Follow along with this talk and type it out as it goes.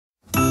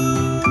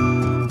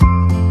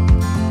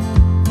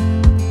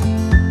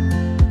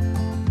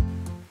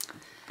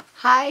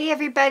Hi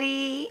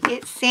everybody,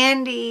 it's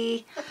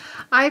Sandy.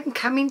 I'm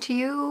coming to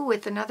you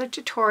with another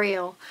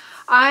tutorial.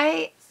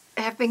 I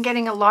have been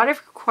getting a lot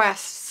of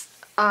requests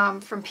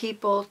from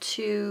people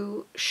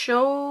to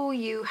show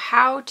you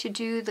how to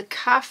do the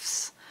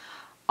cuffs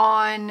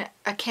on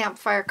a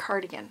Campfire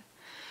cardigan.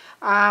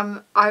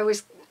 I'm in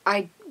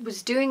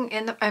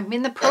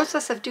the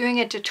process of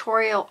doing a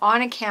tutorial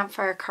on a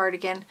Campfire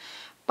cardigan,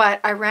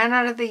 but I ran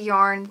out of the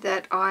yarn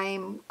that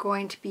I'm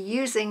going to be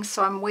using,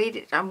 so I'm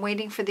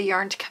waiting for the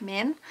yarn to come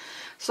in.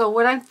 So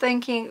what I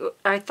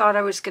thought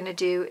I was going to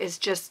do is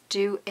just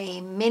do a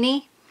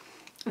mini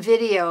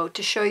video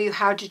to show you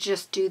how to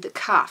just do the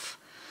cuff.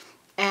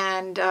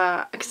 And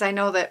because I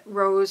know that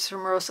Rose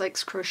from Rose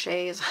Likes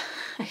Crochet is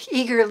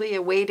eagerly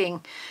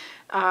awaiting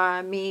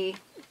me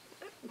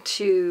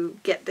to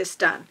get this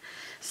done.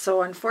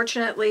 So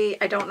unfortunately,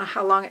 I don't know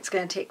how long it's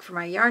going to take for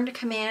my yarn to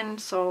come in,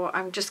 so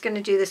I'm just going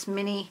to do this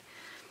mini,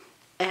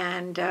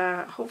 and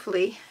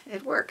hopefully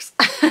it works.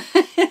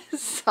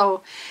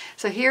 So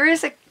here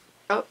is a,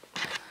 oh,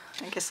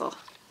 I guess I'll,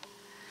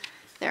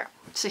 there.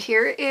 So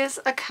here is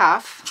a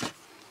cuff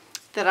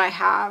that I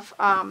have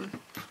on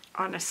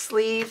a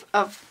sleeve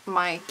of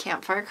my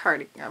Campfire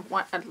cardigan,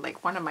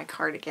 like one of my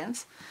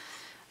cardigans.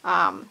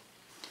 I've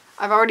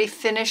already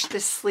finished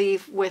this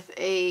sleeve with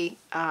a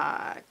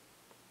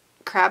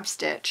crab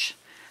stitch,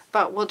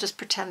 but we'll just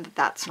pretend that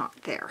that's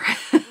not there.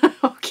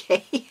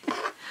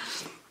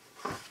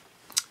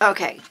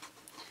 Okay,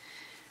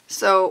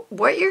 so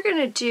what you're going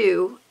to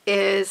do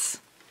is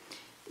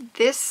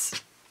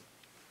this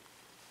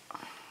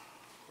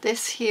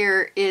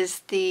here is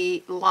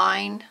the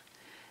line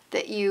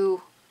that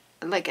you,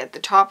 like at the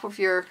top of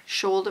your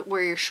shoulder,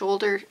 where your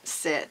shoulder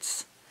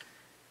sits.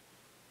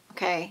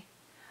 Okay,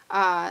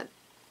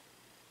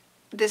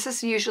 this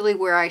is usually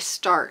where I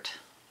start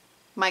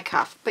my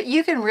cuff, but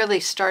you can really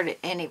start it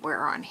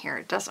anywhere on here.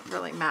 It doesn't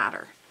really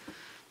matter.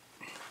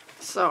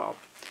 So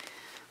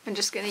I'm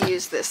just going to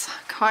use this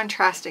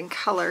contrasting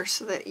color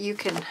so that you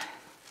can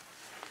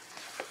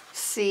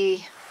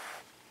see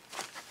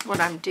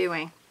what I'm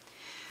doing.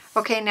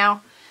 Okay,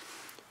 now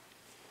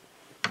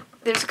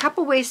there's a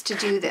couple ways to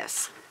do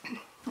this.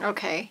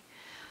 Okay,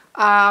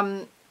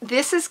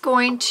 this is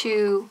going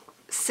to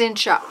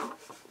cinch up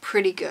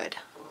pretty good.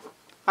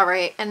 All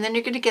right, and then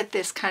you're going to get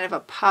this kind of a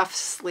puff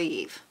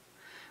sleeve.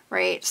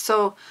 Right,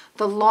 so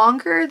the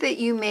longer that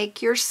you make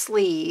your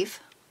sleeve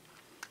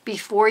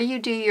before you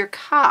do your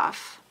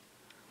cuff,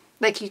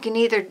 like you can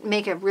either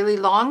make a really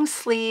long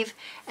sleeve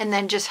and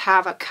then just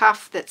have a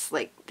cuff that's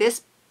like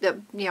this,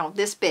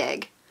 this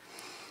big,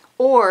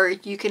 or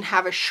you can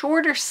have a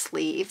shorter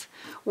sleeve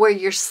where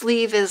your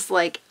sleeve is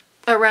like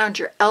around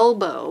your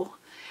elbow,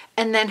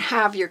 and then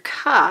have your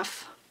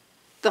cuff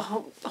the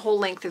whole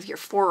length of your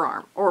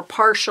forearm, or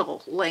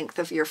partial length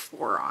of your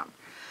forearm,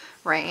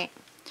 right?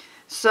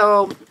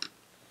 So,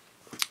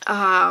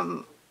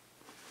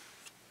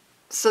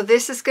 so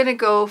this is going to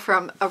go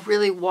from a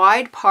really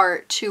wide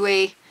part to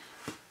a,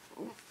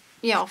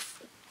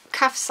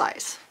 cuff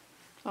size.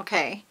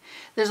 Okay.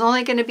 There's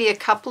only going to be a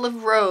couple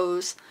of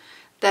rows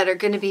that are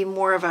going to be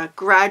more of a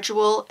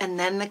gradual and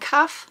then the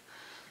cuff.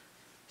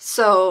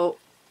 So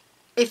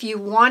if you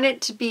want it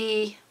to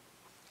be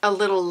a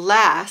little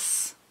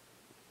less,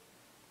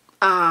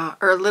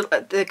 or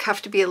the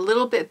cuff to be a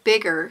little bit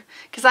bigger,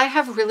 because I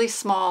have really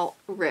small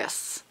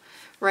wrists,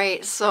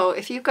 right? So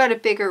if you've got a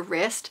bigger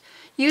wrist,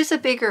 use a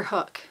bigger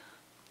hook.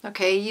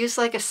 Okay, use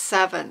like a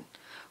 7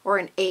 or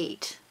an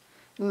 8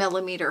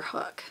 millimeter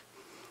hook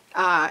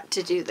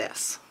to do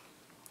this.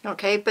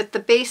 Okay, but the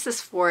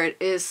basis for it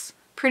is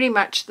pretty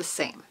much the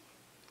same.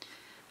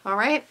 All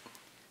right,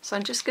 so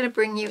I'm just going to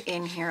bring you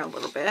in here a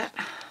little bit.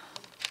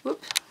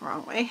 Whoops,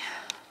 wrong way.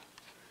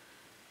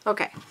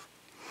 Okay.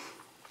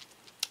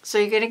 So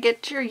you're going to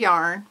get your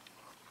yarn,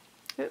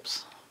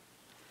 oops,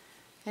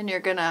 and you're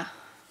going to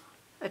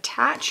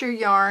attach your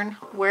yarn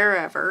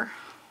wherever,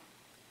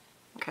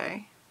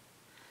 okay.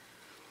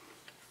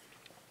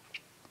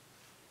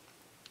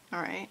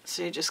 All right,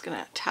 so you're just going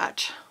to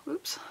attach,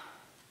 oops,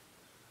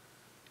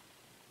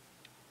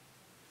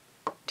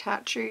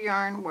 attach your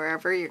yarn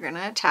wherever you're going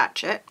to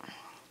attach it,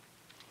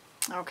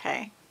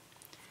 okay.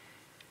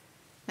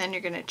 Then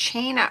you're going to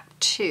chain up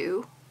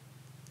 2.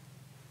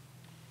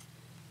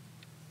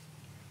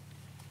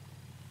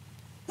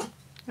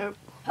 Oh,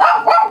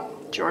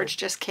 George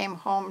just came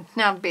home.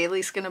 Now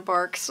Bailey's going to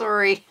bark.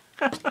 Sorry.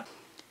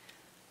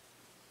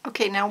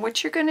 Okay, now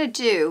what you're going to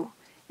do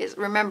is,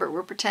 remember,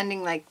 we're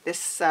pretending like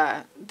this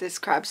this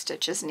crab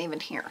stitch isn't even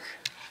here.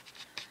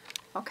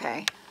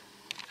 Okay.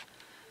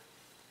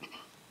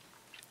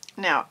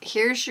 Now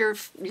here's your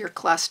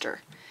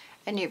cluster,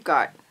 and you've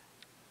got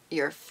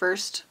your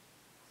first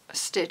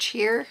stitch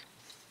here,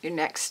 your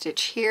next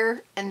stitch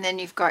here, and then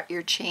you've got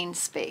your chain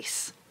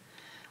space.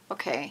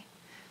 Okay.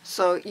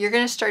 So you're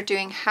going to start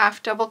doing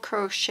half double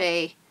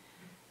crochet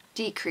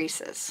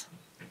decreases.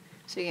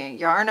 So you're going to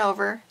yarn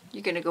over,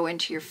 you're going to go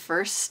into your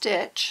first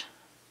stitch,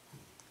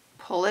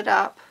 pull it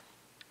up,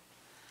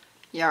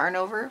 yarn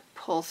over,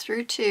 pull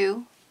through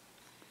 2,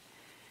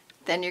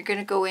 Then you're going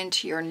to go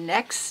into your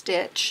next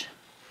stitch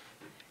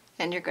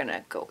and you're going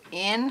to go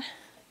in,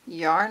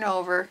 yarn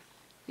over.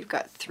 You've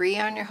got 3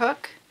 on your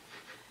hook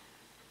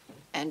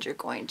and you're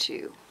going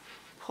to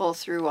pull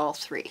through all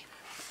 3.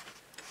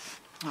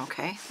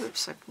 Okay,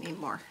 oops, I need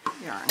more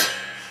yarn.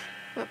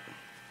 Whoop.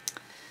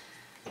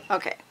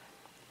 Okay,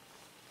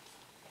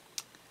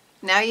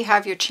 now you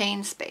have your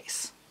chain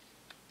space.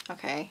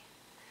 Okay,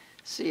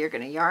 so you're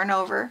going to yarn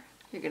over,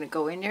 you're going to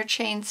go in your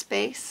chain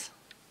space,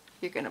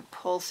 you're going to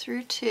pull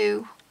through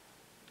 2,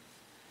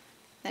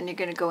 then you're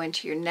going to go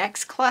into your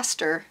next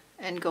cluster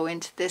and go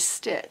into this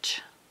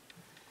stitch.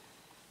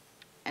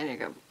 And you're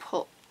going to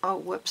pull, oh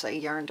whoops, I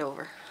yarned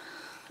over.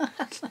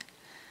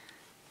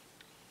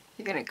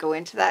 You're going to go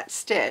into that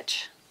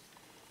stitch,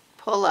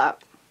 pull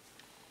up,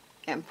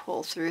 and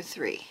pull through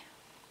 3.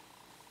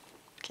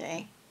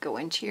 Okay, go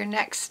into your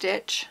next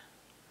stitch,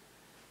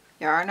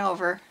 yarn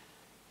over,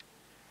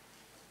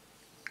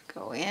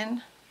 go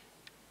in,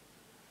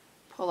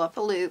 pull up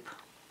a loop,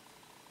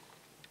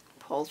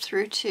 pull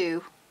through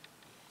 2,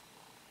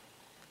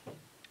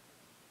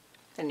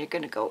 then you're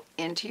going to go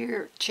into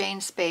your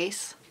chain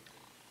space,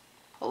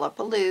 pull up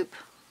a loop,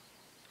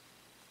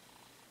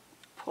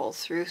 pull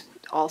through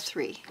all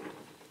 3.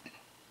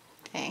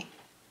 Okay,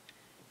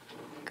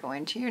 go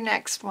into your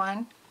next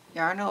one,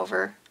 yarn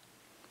over,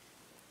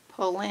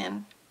 pull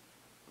in,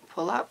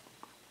 pull up,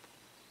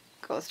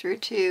 go through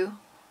 2.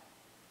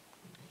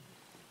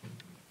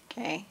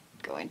 Okay,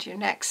 go into your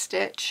next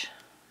stitch,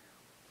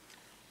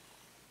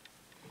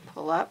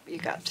 pull up, you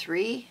got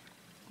 3,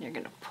 you're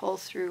going to pull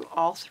through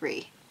all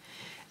 3.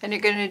 And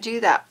you're going to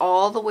do that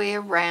all the way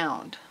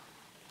around.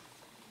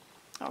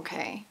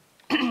 Okay,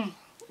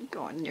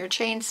 go in your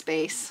chain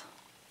space,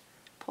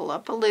 pull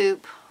up a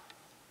loop,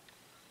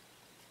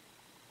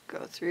 go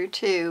through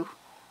 2,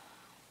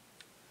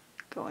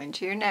 go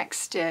into your next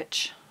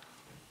stitch,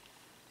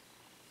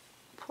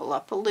 pull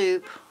up a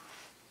loop,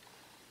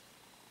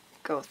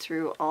 go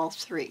through all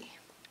 3.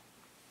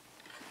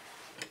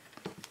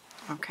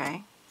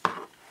 Okay.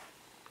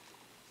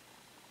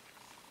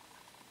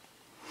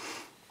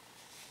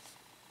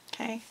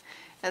 Okay,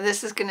 and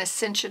this is going to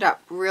cinch it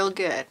up real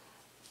good.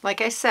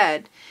 Like I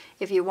said,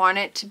 if you want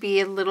it to be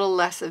a little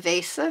less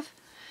evasive,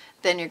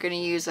 then you're going to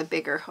use a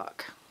bigger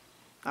hook.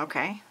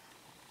 Okay,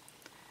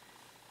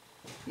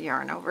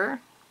 yarn over,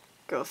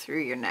 go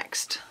through your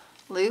next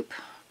loop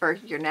or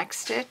your next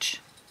stitch,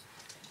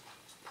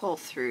 pull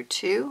through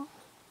 2,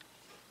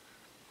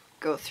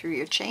 go through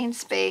your chain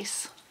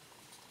space,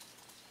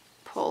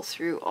 pull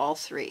through all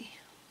 3.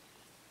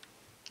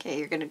 Okay,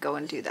 you're going to go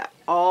and do that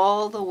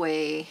all the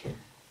way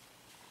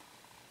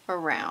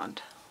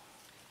around.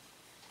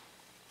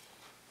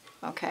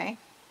 Okay,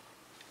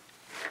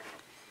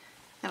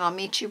 and I'll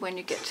meet you when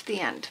you get to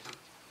the end.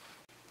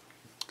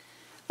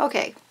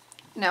 Okay,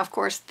 now of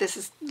course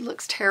this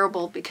looks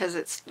terrible because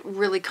it's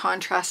really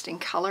contrasting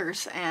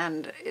colors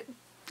and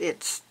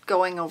it's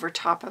going over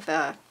top of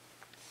a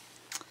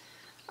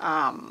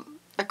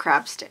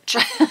crab stitch.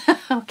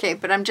 Okay,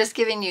 but I'm just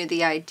giving you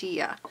the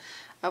idea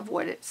of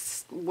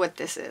what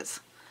this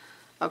is.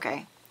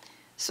 Okay,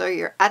 so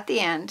you're at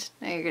the end.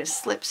 Now you're going to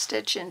slip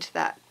stitch into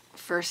that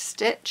first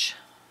stitch.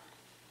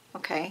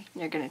 Okay,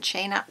 and you're going to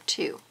chain up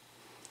 2.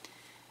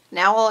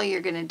 Now all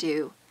you're going to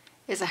do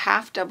is a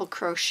half double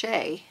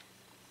crochet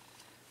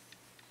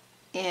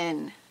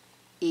in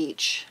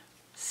each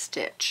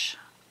stitch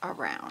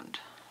around.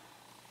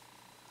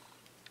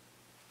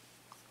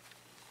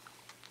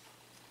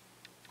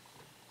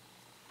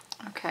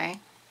 Okay,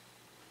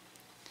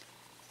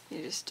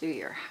 you just do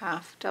your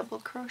half double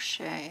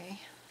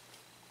crochet.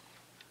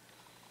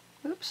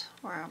 Oops,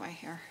 where am I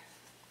here?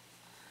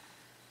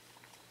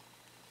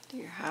 Do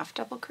your half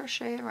double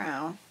crochet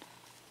around.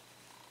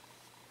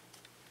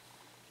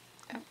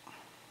 Yep.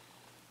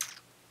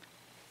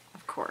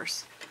 Of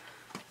course.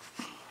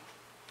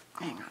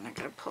 Hang on, I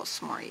gotta pull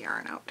some more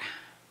yarn out.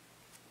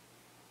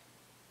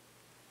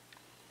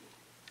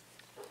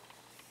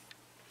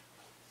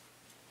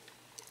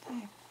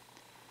 Okay.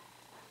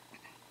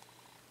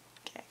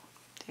 Okay,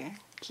 there.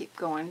 Keep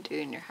going,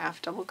 doing your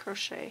half double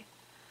crochet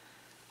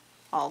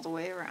all the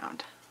way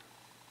around.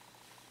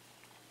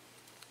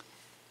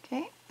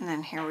 Okay, and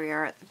then here we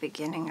are at the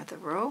beginning of the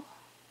row.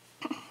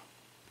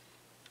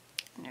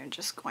 And you're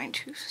just going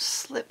to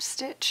slip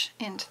stitch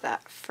into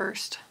that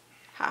first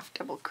half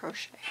double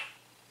crochet.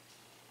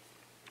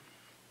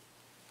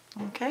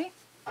 Okay,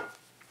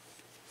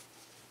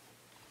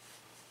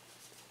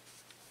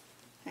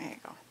 there you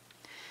go.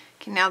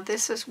 Okay, now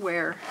this is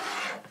where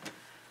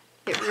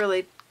it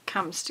really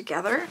comes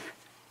together.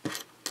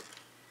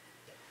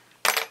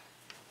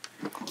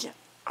 Yeah,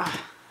 I'm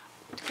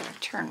gonna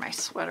turn my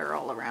sweater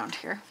all around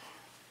here.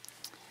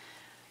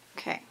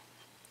 Okay,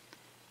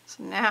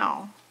 so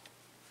now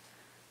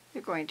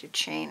you're going to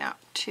chain up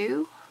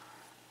 2.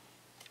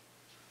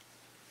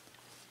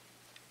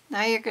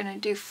 Now you're going to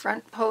do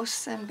front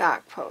posts and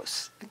back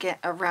posts again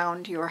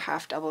around your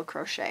half double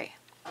crochet.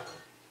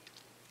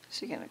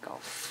 So you're going to go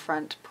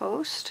front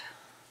post,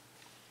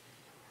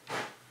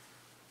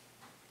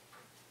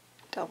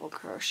 double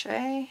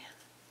crochet,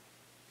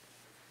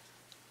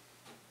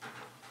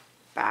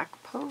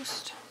 back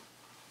post,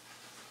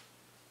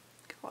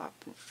 go up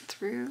and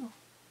through,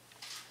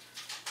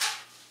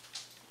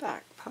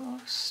 back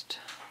post,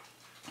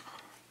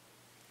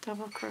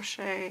 double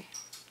crochet,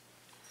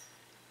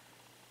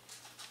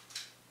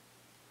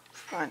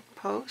 front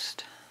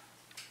post,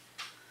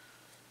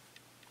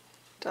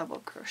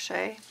 double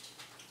crochet,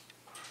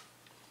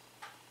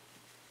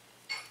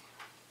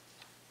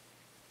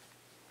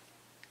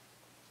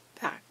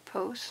 back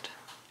post,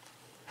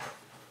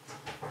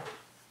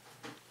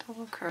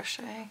 double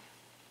crochet,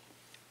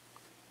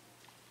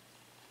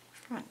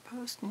 front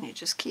post, and you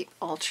just keep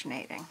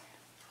alternating.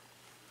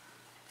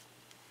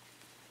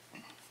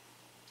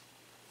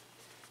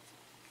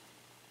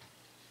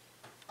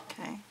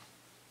 Okay.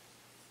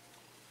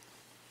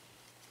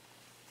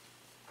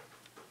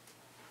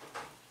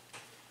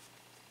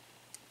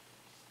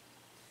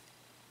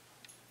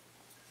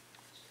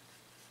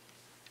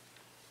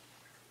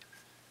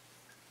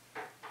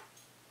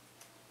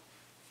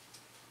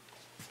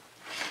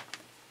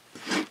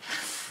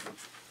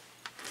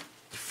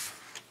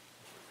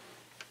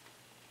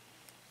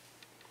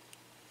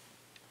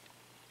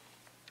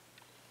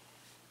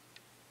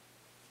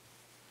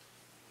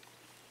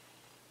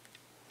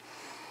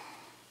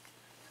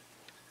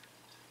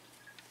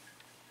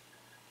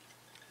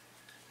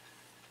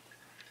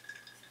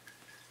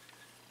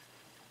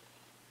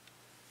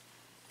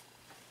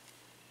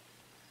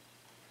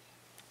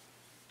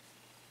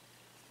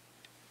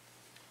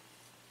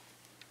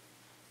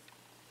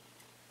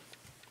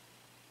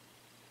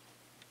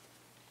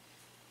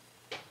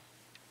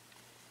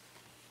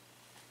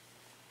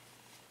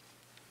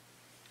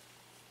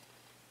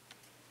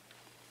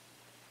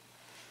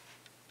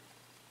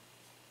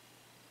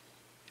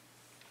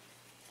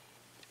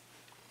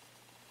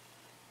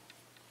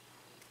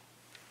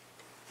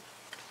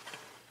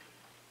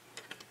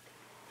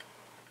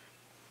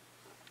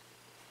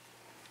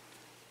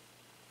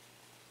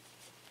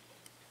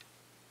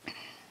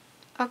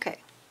 Okay,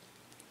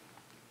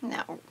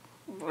 now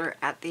we're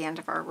at the end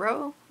of our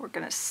row. We're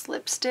going to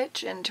slip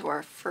stitch into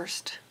our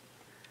first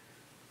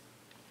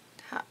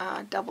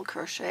double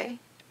crochet,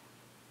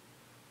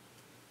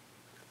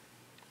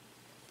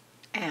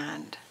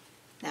 and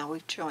now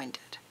we've joined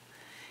it.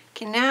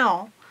 Okay,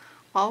 now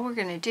all we're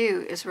going to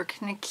do is we're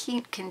going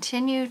to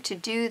continue to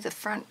do the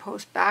front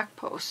post, back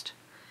post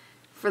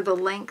for the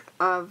length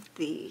of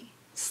the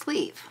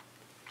sleeve.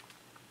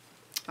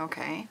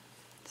 Okay,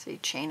 so you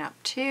chain up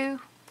 2.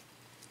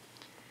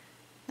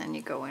 Then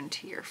you go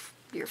into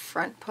your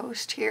front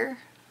post here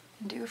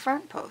and do a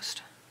front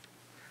post.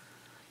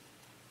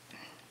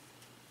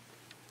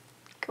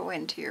 Go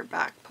into your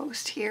back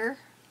post here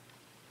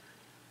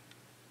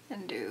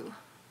and do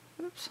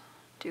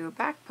a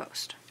back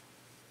post.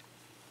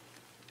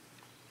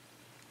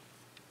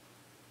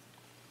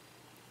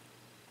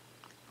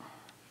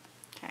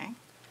 Okay.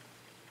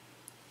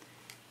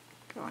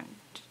 Go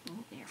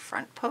into your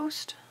front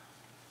post.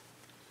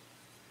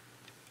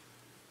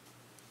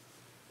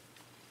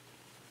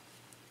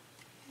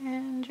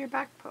 And your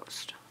back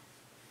post,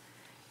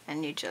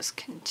 and you just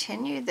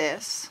continue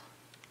this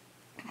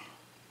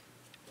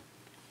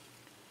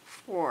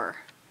for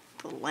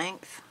the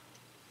length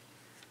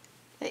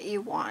that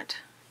you want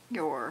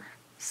your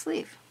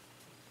sleeve,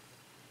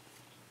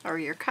 or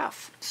your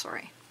cuff,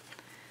 sorry.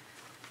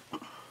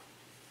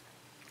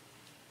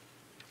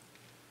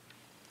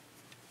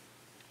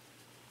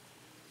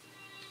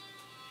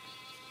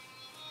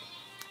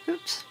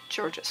 Oops,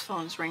 George's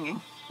phone's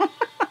ringing.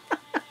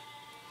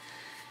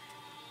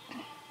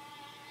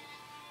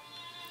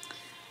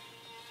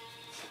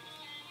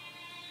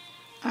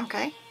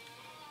 Okay.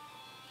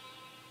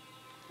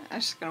 I'm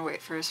just going to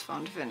wait for his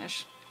phone to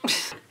finish.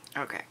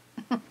 Okay.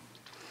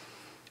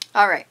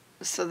 Alright,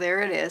 so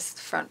there it is.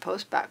 Front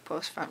post, back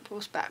post, front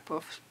post, back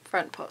post,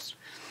 front post.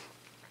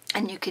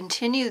 And you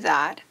continue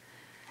that,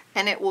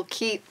 and it will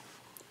keep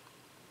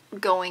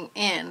going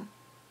in,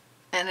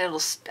 and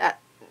it'll, at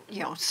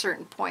a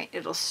certain point,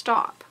 it'll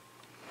stop.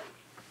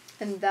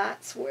 And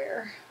that's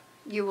where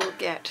you will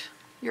get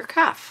your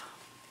cuff.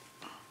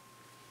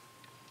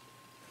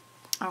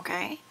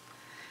 Okay.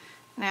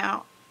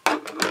 Now,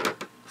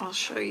 I'll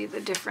show you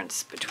the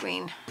difference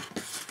between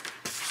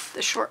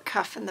the short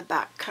cuff and the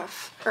back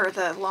cuff, or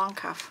the long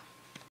cuff.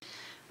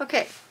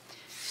 Okay,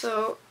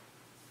 so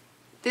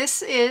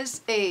this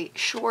is a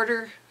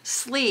shorter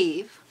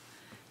sleeve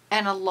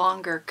and a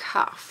longer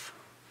cuff.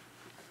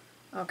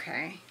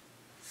 Okay,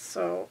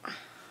 so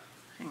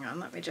hang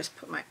on, let me just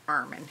put my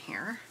arm in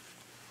here.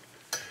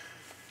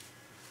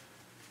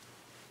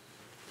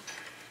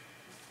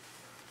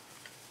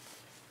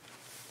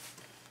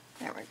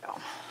 There we go.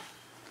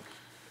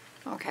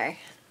 Okay,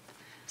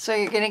 so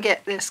you're going to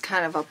get this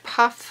kind of a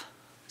puff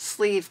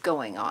sleeve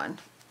going on,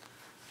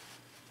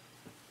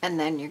 and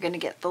then you're going to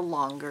get the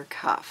longer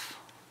cuff.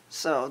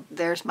 So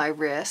there's my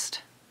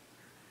wrist.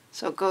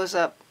 So it goes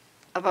up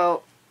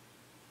about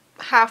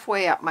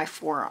halfway up my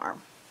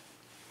forearm.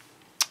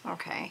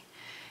 Okay,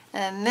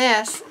 and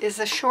this is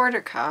a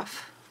shorter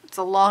cuff. It's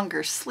a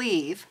longer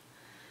sleeve,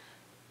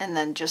 and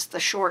then just the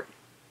short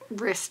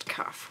wrist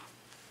cuff.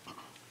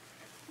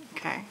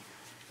 Okay.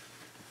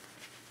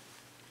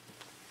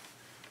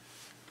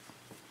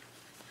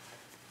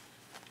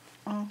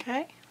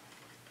 Okay.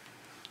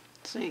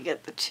 So you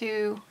get the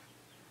two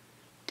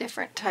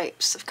different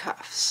types of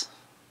cuffs.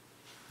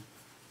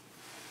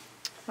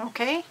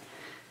 Okay.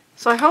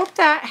 So I hope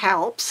that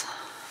helps.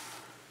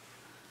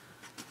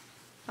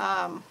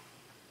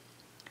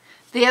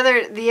 The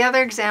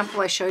other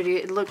example I showed you,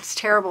 it looks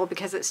terrible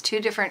because it's two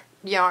different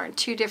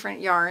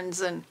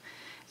yarns and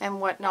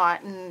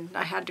whatnot, and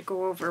I had to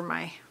go over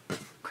my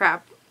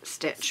crab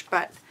stitch,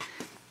 but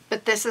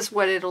this is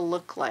what it'll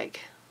look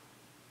like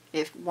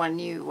if when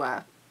you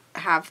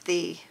have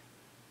the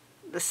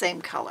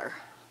same color.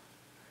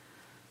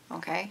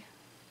 Okay,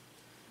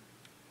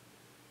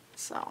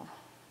 so,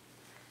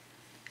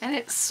 and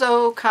it's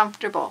so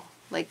comfortable.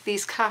 Like,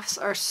 these cuffs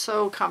are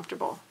so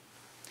comfortable.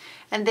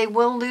 And they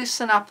will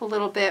loosen up a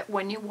little bit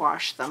when you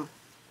wash them.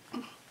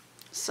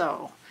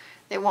 So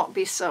they won't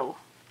be so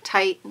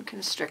tight and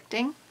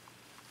constricting.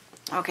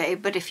 Okay,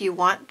 but if you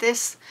want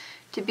this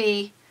to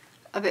be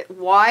a bit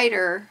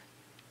wider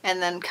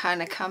and then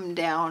kind of come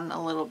down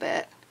a little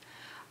bit,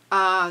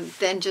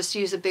 then just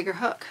use a bigger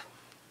hook.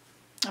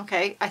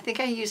 Okay, I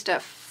think I used a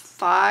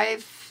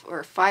 5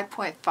 or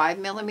 5.5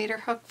 millimeter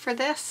hook for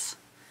this.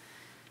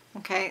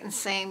 Okay, and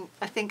same,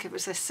 I think it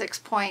was a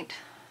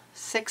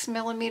 6.6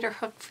 millimeter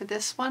hook for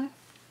this one.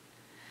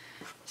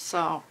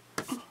 So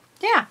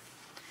yeah,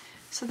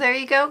 so there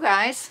you go,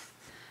 guys.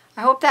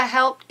 I hope that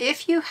helped.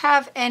 If you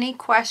have any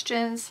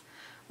questions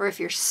or if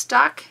you're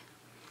stuck,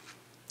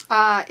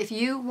 if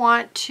you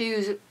want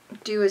to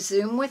do a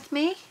Zoom with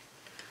me,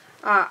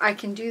 I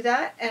can do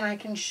that, and I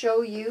can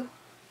show you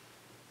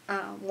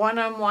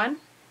one-on-one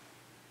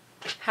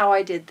how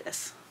I did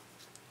this.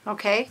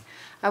 Okay,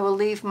 I will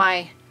leave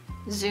my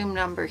Zoom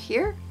number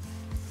here.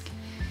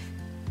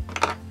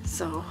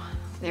 So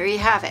there you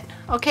have it.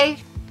 Okay,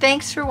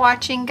 thanks for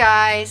watching,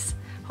 guys.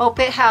 Hope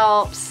it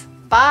helps.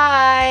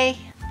 Bye.